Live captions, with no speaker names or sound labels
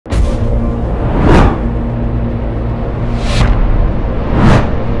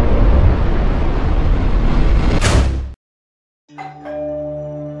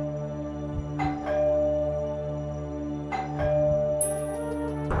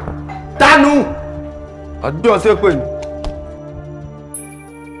Tanu! I do say when.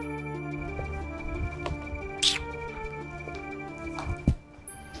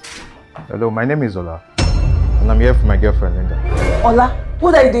 Hello, my name is Ola, and I'm here for my girlfriend, Linda. Ola,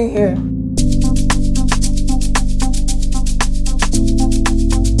 what are you doing here?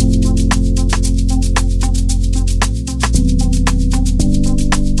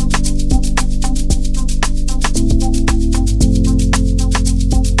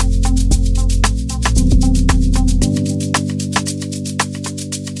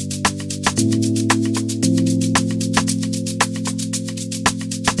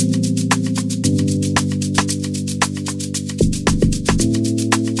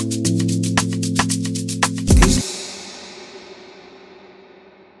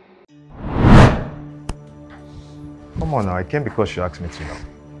 Come on now, I came because you asked me to now.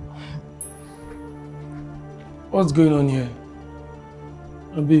 What's going on here?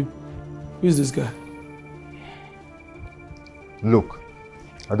 Babe, who is this guy? Look,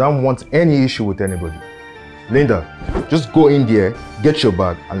 I don't want any issue with anybody. Linda, just go in there, get your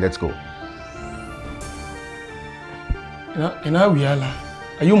bag, and let's go. Wiala,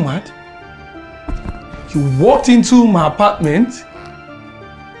 are you mad? You walked into my apartment.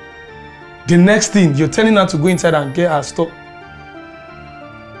 The next thing, you're telling her to go inside and get her stuff.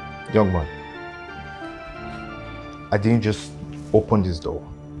 Young man, I didn't just open this door,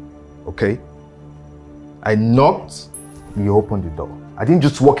 okay? I knocked and you opened the door. I didn't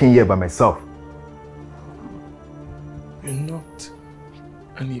just walk in here by myself. You knocked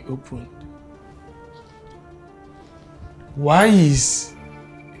and he opened. Why is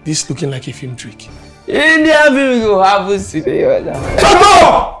this looking like a film trick? India will have a serious. Shut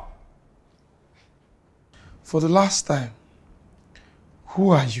up! For the last time, who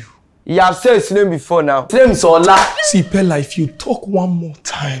are you? You have said his name before now. His name is Ola. See, Peller, if you talk one more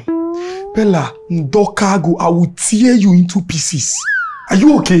time, Peller, Ndokago, I will tear you into pieces. Are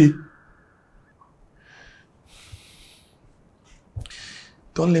you okay?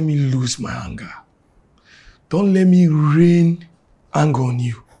 Don't let me lose my anger. Don't let me rain anger on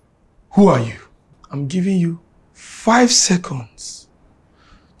you. Who are you? I'm giving you 5 seconds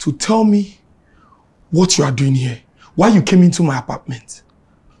to tell me what you are doing here. Why you came into my apartment.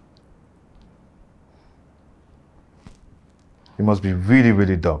 You must be really,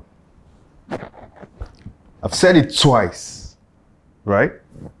 really dumb. I've said it twice, right?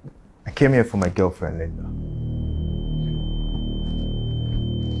 I came here for my girlfriend, Linda.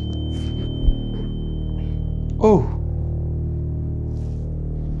 Oh.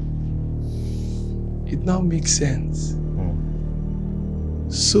 It now makes sense.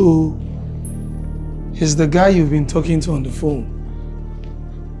 So, he's the guy you've been talking to on the phone.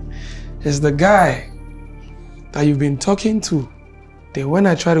 He's the guy that you've been talking to. Then when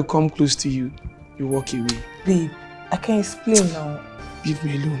I try to come close to you, you walk away. Babe, I can explain now. Leave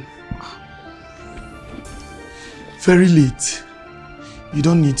me alone. Very late. You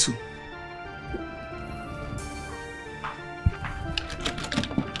don't need to.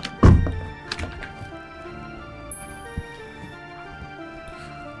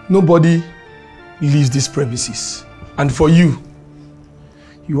 Nobody leaves this premises. And for you,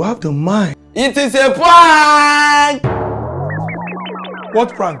 you have the mind. It is a prank!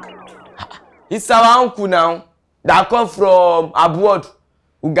 What prank? It's our uncle now that come from abroad,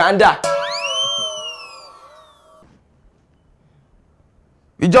 Uganda.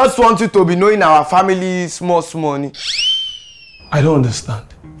 We just want you to be knowing our family's small money. I don't understand.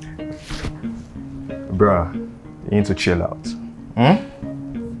 Bruh, you need to chill out.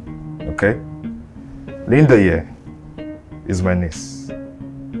 Okay? Linda here is my niece,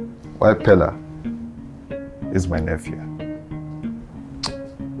 while Peller is my nephew.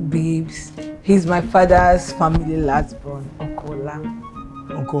 Babes, he's my father's family last born, Uncle Ola.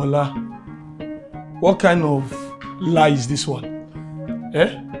 Uncle Ola, what kind of lie is this one?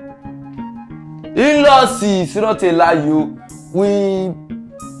 Eh? In-laws is not a lie, you. We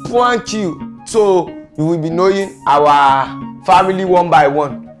prank you, so you will be knowing our family one by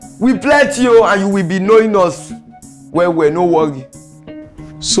one. We plenty you and you will be knowing us well, no worry.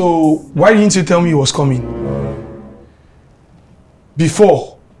 So, why didn't you tell me he was coming?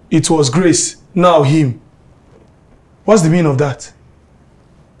 Before, it was Grace, now him. What's the meaning of that?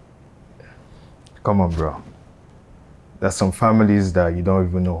 Come on, bro. There's some families that you don't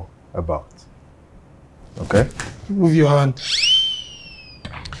even know about. Okay? Move your hand.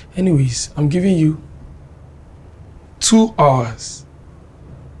 Anyways, I'm giving you 2 hours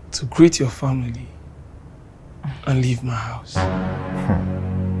to greet your family and leave my house.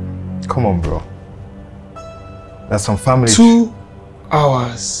 Come on, bro. There's some families. 2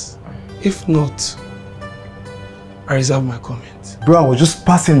 hours. If not, I reserve my comment. Bro, I was just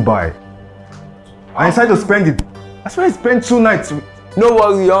passing by. I decided to spend it. That's why I spent 2 nights. No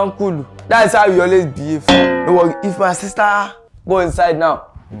worry, uncle. That's how you always behave. No worry. If my sister go inside now,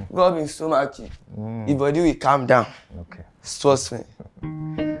 God be so much. Your body will calm down. Okay. Trust me.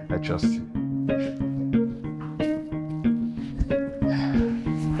 I trust you.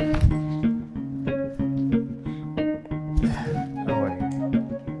 How are you?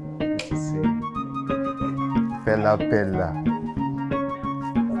 Good to see you. Peller.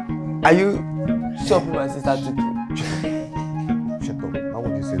 Are you shopping my sister too? Shut up. How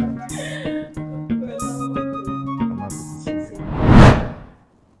would you say that? I'm happy to see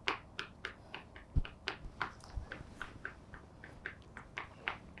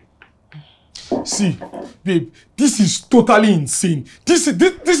you. See, babe, this is totally insane. This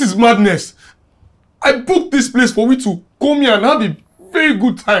is madness. I booked this place for we to come here and have a very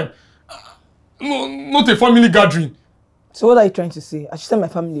good time. No, not a family gathering. So what are you trying to say? I should send my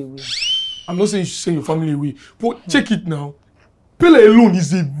family away. I'm not saying you should send your family away, but check it now. Peller alone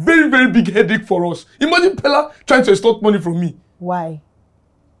is a very, very big headache for us. Imagine Peller trying to extort money from me. Why?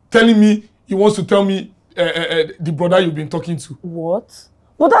 Telling me he wants to tell me the brother you've been talking to. What?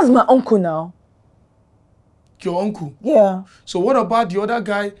 But that's my uncle now. Your uncle? Yeah. So what about the other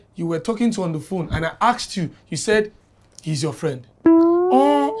guy you were talking to on the phone and I asked you, you said he's your friend?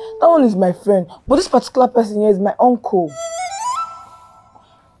 That one is my friend. But this particular person here is my uncle.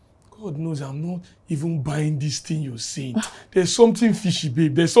 God knows I'm not even buying this thing you're saying. There's something fishy,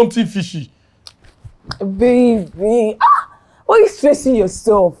 babe. There's something fishy. Baby. Why are you stressing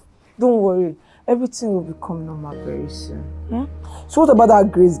yourself? Don't worry. Everything will become normal very soon. So what about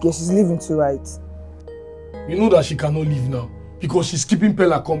that Grace girl? She's leaving to right? You know that she cannot leave now because she's keeping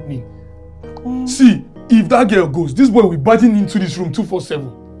Peller company. See, if that girl goes, this boy will be barging into this room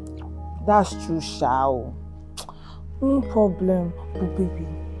 247. That's true, Shao. No problem. But baby,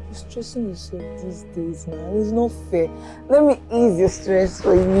 you're stressing yourself these days now. It's not fair. Let me ease your stress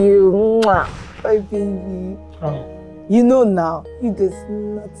for you. Mwah. My baby. You know now, you there's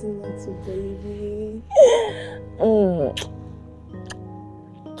nothing to baby.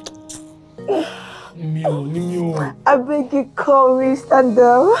 Nimio. I beg you, call me, stand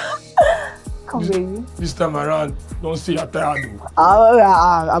up. Come, baby. This time around, don't say you're tired.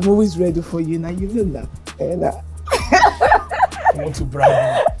 I'm always ready for you now. You know that. I want to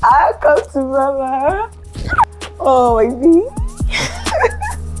brag. I'll come to Mama. Oh, baby.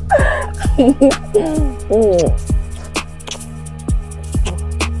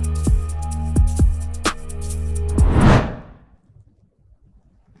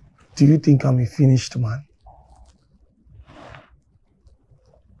 Do you think I'm a finished man?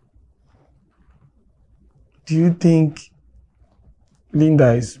 Do you think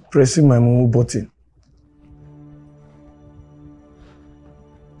Linda is pressing my momo button?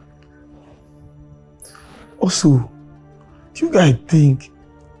 Also, do you guys think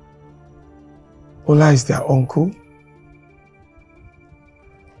Ola is their uncle?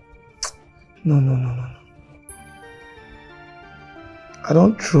 No. I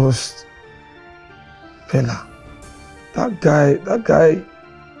don't trust Peller. That guy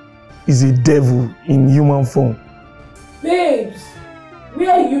is a devil in human form. Babes,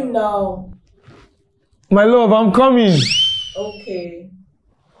 where are you now? My love, I'm coming. Okay.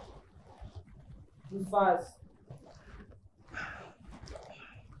 Be fast.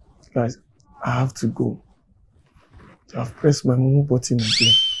 Guys, I have to go. I've pressed my momo button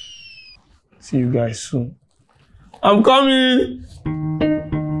again. See you guys soon. I'm coming! I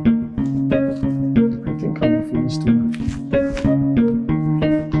think I'm finished too.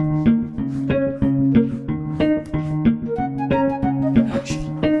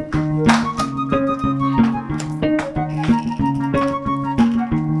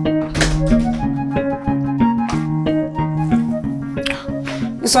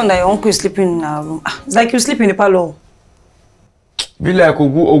 This one that your uncle is sleeping in our room. It's like you sleep in the parlor. Be like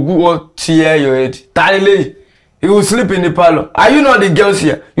Ogu tear your head. Tiny, he will sleep in the parlor. Are you not the girls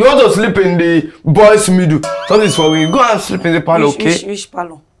here? You want to sleep in the boys' middle. Something's for me. Go and sleep in the parlor, okay? Which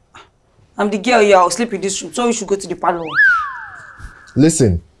parlor? I'm the girl here. I'll sleep in this room. So we should go to the parlor.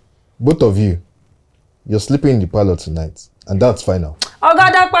 Listen, both of you, you're sleeping in the parlor tonight, and that's final. Oh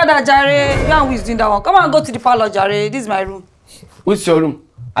God, that pada Jare. You and who is doing that one? Come on, go to the parlor, Jare. This is my room. Which your room?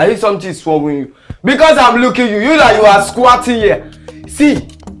 Are you something swallowing you? Because I'm looking you. You like you are squatting here. See,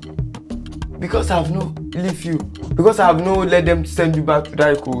 because I've no leave you. Because I've no let them send you back to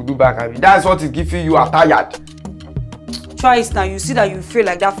that you could do back at me. That's what is giving you a tired. Try it now. You see that you feel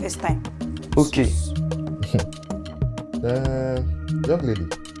like that first time. Okay. Young lady,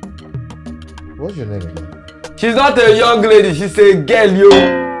 What's your name again? She's not a young lady, she's a girl, yo.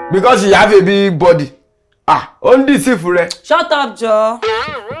 Because she have a big body. Only see for her. Shut up, Joe.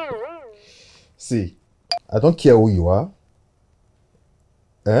 See, I don't care who you are,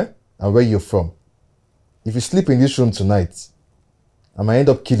 and where you're from. If you sleep in this room tonight, I might end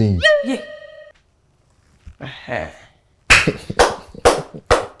up killing you. Yeah.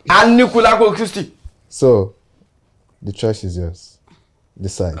 And Nicola Christie. So, the choice is yours.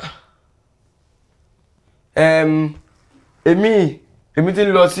 Decide. Emi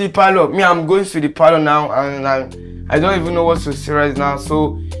didn't lọ sí parlor. Me, I'm going to the parlor now, and I don't even know what to say right now.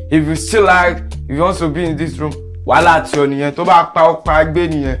 So, if you still like, if you want to be in this room, wàhálà tí o nìyẹn. Tó bá pa ó pa gbé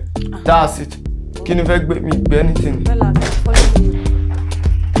nìyẹn. That's it. Kí ni fẹ́ gbé mi gbé anything. Peller, follow me.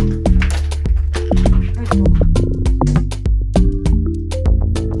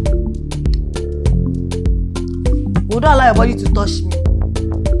 Would not allow your body to touch me.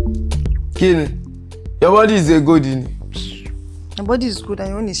 Kini, your body is a good in. My body is good and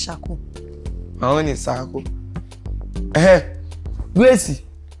your own is shako. My own is shako. Gracie,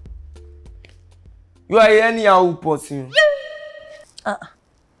 you are anyhow person.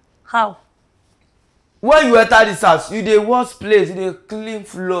 How? When you enter this house, you dey wash place, you dey clean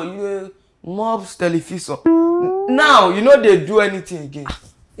floor, you dey mop television. Now, you know they do anything again.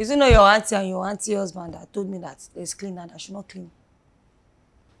 Is it not your auntie and your auntie husband that told me that there's clean and I should not clean?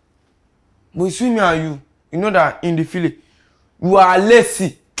 But between me and you know that in the village, you are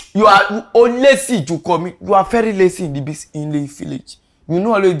lazy. You are lazy to come. You are very lazy in the village. You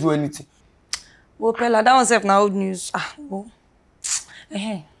no always do anything. Well, Peller, that one's now old news.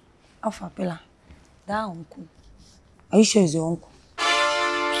 Alpha Peller, that uncle. Are you sure it's your uncle?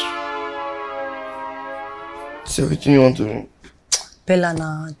 So what do you want to do? Peller,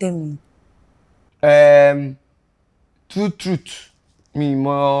 now tell me. Truth. Me,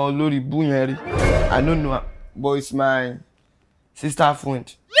 my lori bunyeri. I don't know, but it's my sister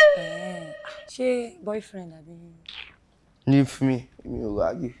friend. She boyfriend, I mean. Leave me.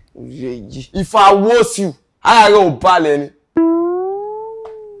 If I was you, I go balling.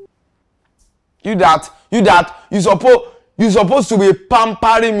 You supposed to be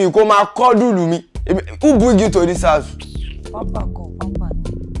pampering me, come and cuddle me. Who bring you to this house? Papa.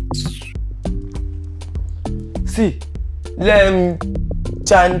 See, let me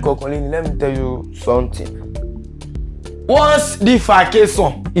tell you something. Once the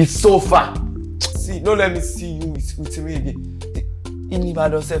vacation is so far, see, don't let me see you with me again. In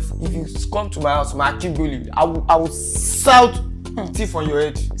Ibadan self, if you come to my house, my kid go leave. I will shout teeth on your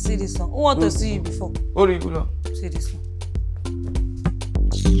head. See this one. Who want to see you before? Horrible. See this one.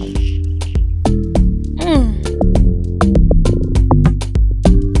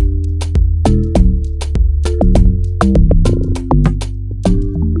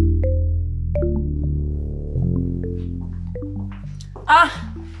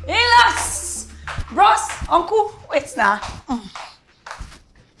 Relax! Bros, uncle, wait now.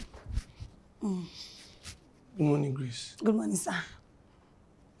 Good morning, Grace. Good morning, sir.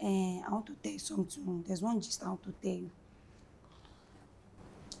 I want to tell you something. There's one gist I want to tell you.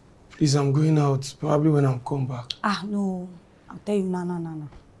 Please, I'm going out. Probably when I'm come back. No. I'll tell you no.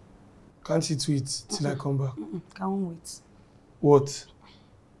 Can't you tweet till I come back? Can't wait. What?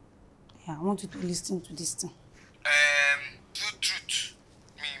 Yeah, I want you to listen to this thing. Truth.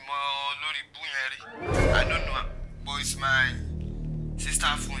 Me, my lori bunyeri. I don't know, but it's my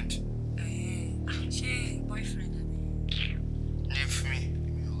sister friend. She boyfriend, I mean. Leave me.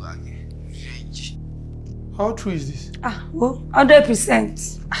 How true is this? Well,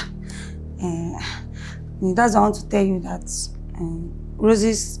 100%. That's why I want to tell you that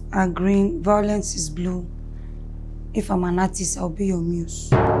roses are green, violence is blue. If I'm an artist, I'll be your muse.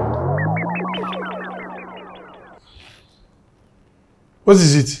 What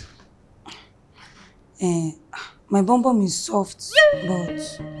is it? My bum is soft,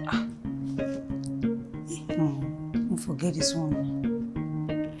 but don't forget this one.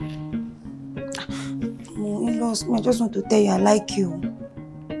 In-laws, I just want to tell you I like you.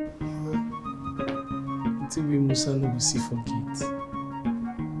 TV Musa no go see forget.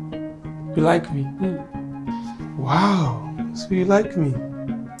 You like me? Wow, so you like me?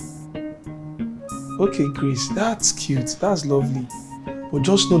 Okay, Grace, that's cute, that's lovely. But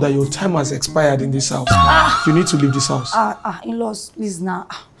just know that your time has expired in this house. You need to leave this house. In-laws, please now.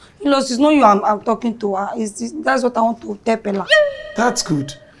 In-laws, it's not you I'm talking to. That's what I want to tell Peller. That's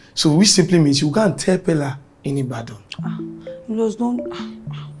good. So which simply means you can't tell Peller in Ibadan. In-laws, don't.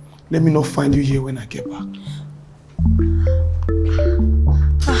 Let me not find you here when I get back.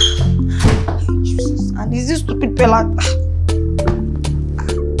 Jesus. And is this stupid Peller?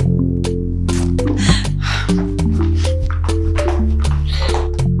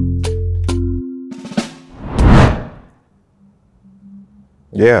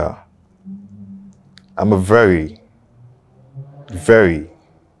 Yeah. I'm a very, very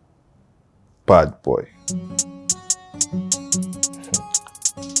bad boy.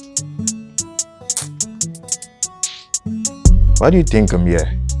 Why do you think I'm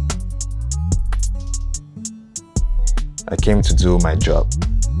here? I came to do my job.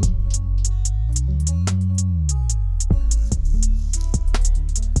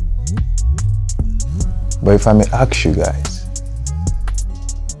 But if I may ask you guys,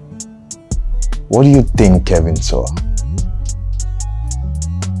 what do you think Kevin saw?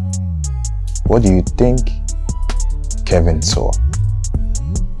 What do you think Kevin saw?